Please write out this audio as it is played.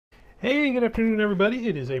Hey, good afternoon, everybody.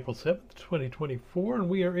 It is April 7th, 2024, and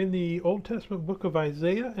we are in the Old Testament book of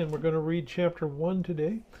Isaiah, and we're going to read chapter 1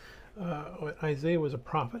 today. Isaiah was a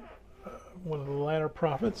prophet, one of the latter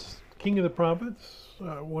prophets, king of the prophets,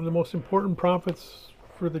 one of the most important prophets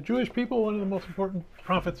for the Jewish people, one of the most important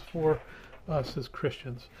prophets for us as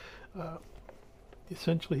Christians.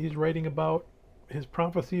 Essentially, he's writing about his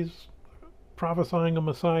prophecies, prophesying a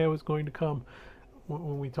Messiah was going to come.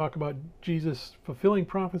 When we talk about Jesus fulfilling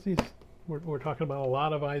prophecies, we're talking about a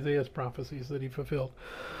lot of Isaiah's prophecies that he fulfilled.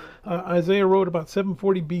 Isaiah wrote about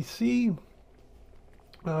 740 BC.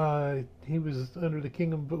 He was under the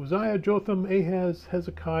kingdom of Uzziah, Jotham, Ahaz,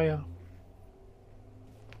 Hezekiah,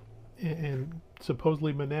 and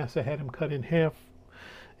supposedly Manasseh had him cut in half,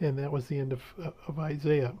 and that was the end of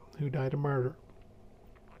Isaiah, who died a martyr.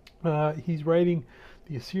 He's writing,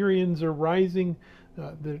 the Assyrians are rising.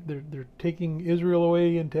 They're taking Israel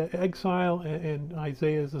away into exile, and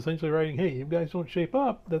Isaiah is essentially writing, hey, you guys don't shape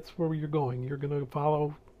up, that's where you're going. You're going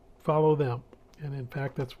to follow them. And in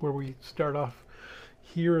fact, that's where we start off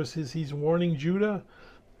here, as he's warning Judah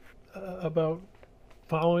about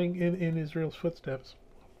following in Israel's footsteps,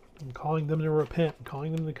 and calling them to repent, and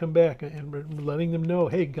calling them to come back, and letting them know,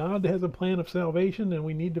 hey, God has a plan of salvation, and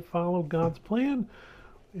we need to follow God's plan.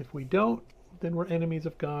 If we don't, then we're enemies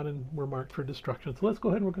of God and we're marked for destruction. So let's go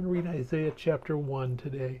ahead and we're going to read Isaiah chapter 1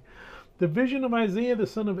 today. The vision of Isaiah the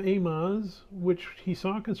son of Amoz, which he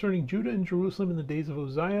saw concerning Judah and Jerusalem in the days of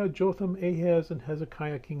Uzziah, Jotham, Ahaz, and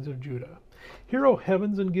Hezekiah, kings of Judah. Hear, O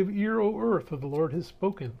heavens, and give ear, O earth, for the Lord has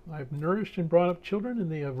spoken. I have nourished and brought up children,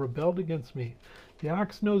 and they have rebelled against me. The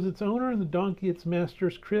ox knows its owner, and the donkey its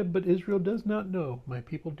master's crib, but Israel does not know. My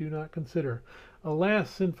people do not consider. Alas,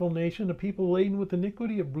 sinful nation, a people laden with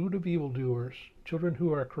iniquity, a brood of evildoers, children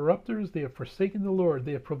who are corrupters. They have forsaken the Lord.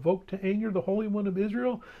 They have provoked to anger the Holy One of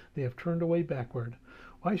Israel. They have turned away backward.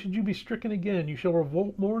 Why should you be stricken again? You shall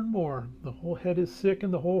revolt more and more. The whole head is sick,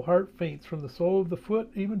 and the whole heart faints, from the sole of the foot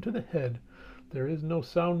even to the head. There is no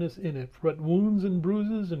soundness in it, but wounds and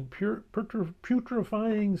bruises and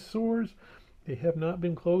putrefying sores. They have not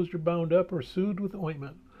been closed or bound up or soothed with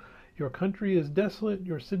ointment. Your country is desolate,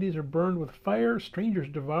 your cities are burned with fire, strangers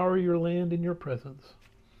devour your land in your presence.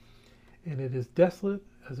 And it is desolate,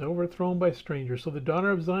 as overthrown by strangers. So the daughter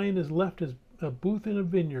of Zion is left as a booth in a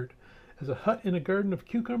vineyard, as a hut in a garden of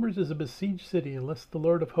cucumbers is a besieged city. Unless the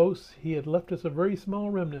Lord of hosts, he had left us a very small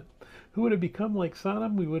remnant. Who would have become like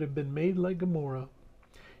Sodom? We would have been made like Gomorrah.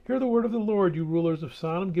 Hear the word of the Lord, you rulers of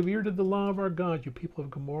Sodom. Give ear to the law of our God, you people of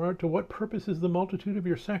Gomorrah. To what purpose is the multitude of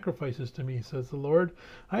your sacrifices to me, says the Lord?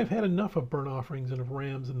 I have had enough of burnt offerings and of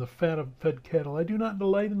rams and the fat of fed cattle. I do not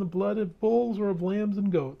delight in the blood of bulls or of lambs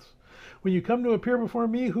and goats. When you come to appear before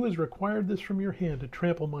me, who has required this from your hand, to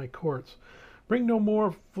trample my courts? Bring no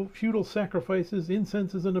more futile sacrifices.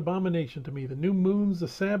 Incense is an abomination to me. The new moons, the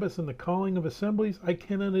Sabbaths, and the calling of assemblies. I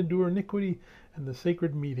cannot endure iniquity and the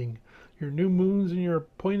sacred meeting. Your new moons and your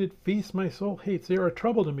appointed feasts my soul hates. They are a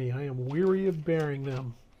trouble to me. I am weary of bearing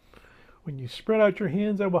them. When you spread out your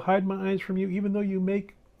hands, I will hide my eyes from you. Even though you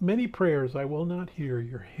make many prayers, I will not hear.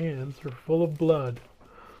 Your hands are full of blood.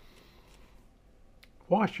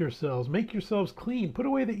 Wash yourselves, make yourselves clean. Put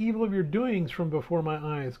away the evil of your doings from before my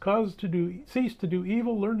eyes. Cease to do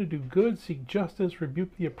evil, learn to do good, seek justice, rebuke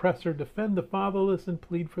the oppressor, defend the fatherless, and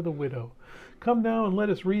plead for the widow. Come now and let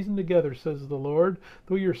us reason together, says the Lord.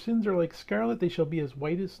 Though your sins are like scarlet, they shall be as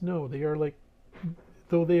white as snow.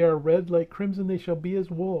 Though they are red like crimson, they shall be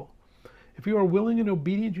as wool. If you are willing and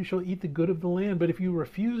obedient, you shall eat the good of the land. But if you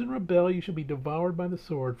refuse and rebel, you shall be devoured by the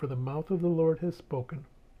sword, for the mouth of the Lord has spoken.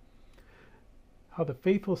 How the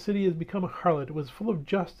faithful city has become a harlot. It was full of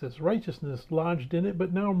justice, righteousness lodged in it,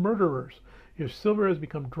 but now murderers. Your silver has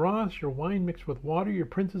become dross, your wine mixed with water. Your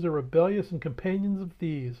princes are rebellious and companions of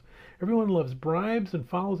thieves. Everyone loves bribes and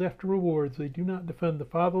follows after rewards. They do not defend the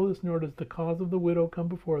fatherless, nor does the cause of the widow come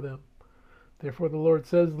before them. Therefore the Lord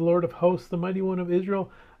says, the Lord of hosts, the mighty one of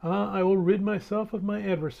Israel, I will rid myself of my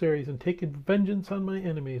adversaries and take vengeance on my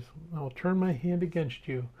enemies. I will turn my hand against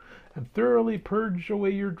you and thoroughly purge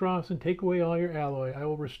away your dross and take away all your alloy. I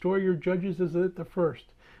will restore your judges as at the first,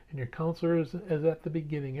 and your counselors as at the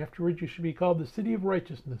beginning. Afterwards you shall be called the city of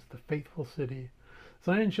righteousness, the faithful city.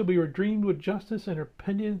 Zion shall be redeemed with justice, and her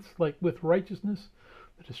penitents like with righteousness.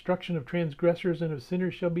 The destruction of transgressors and of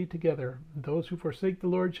sinners shall be together. And those who forsake the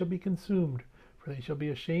Lord shall be consumed, for they shall be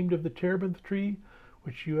ashamed of the terebinth tree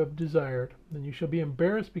which you have desired. And you shall be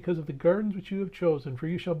embarrassed because of the gardens which you have chosen, for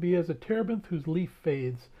you shall be as a terebinth whose leaf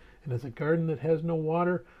fades, and as a garden that has no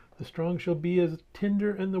water. The strong shall be as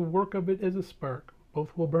tinder, and the work of it as a spark.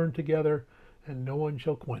 Both will burn together, and no one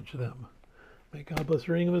shall quench them. May God bless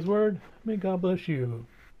the reading of his word. May God bless you.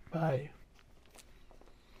 Bye.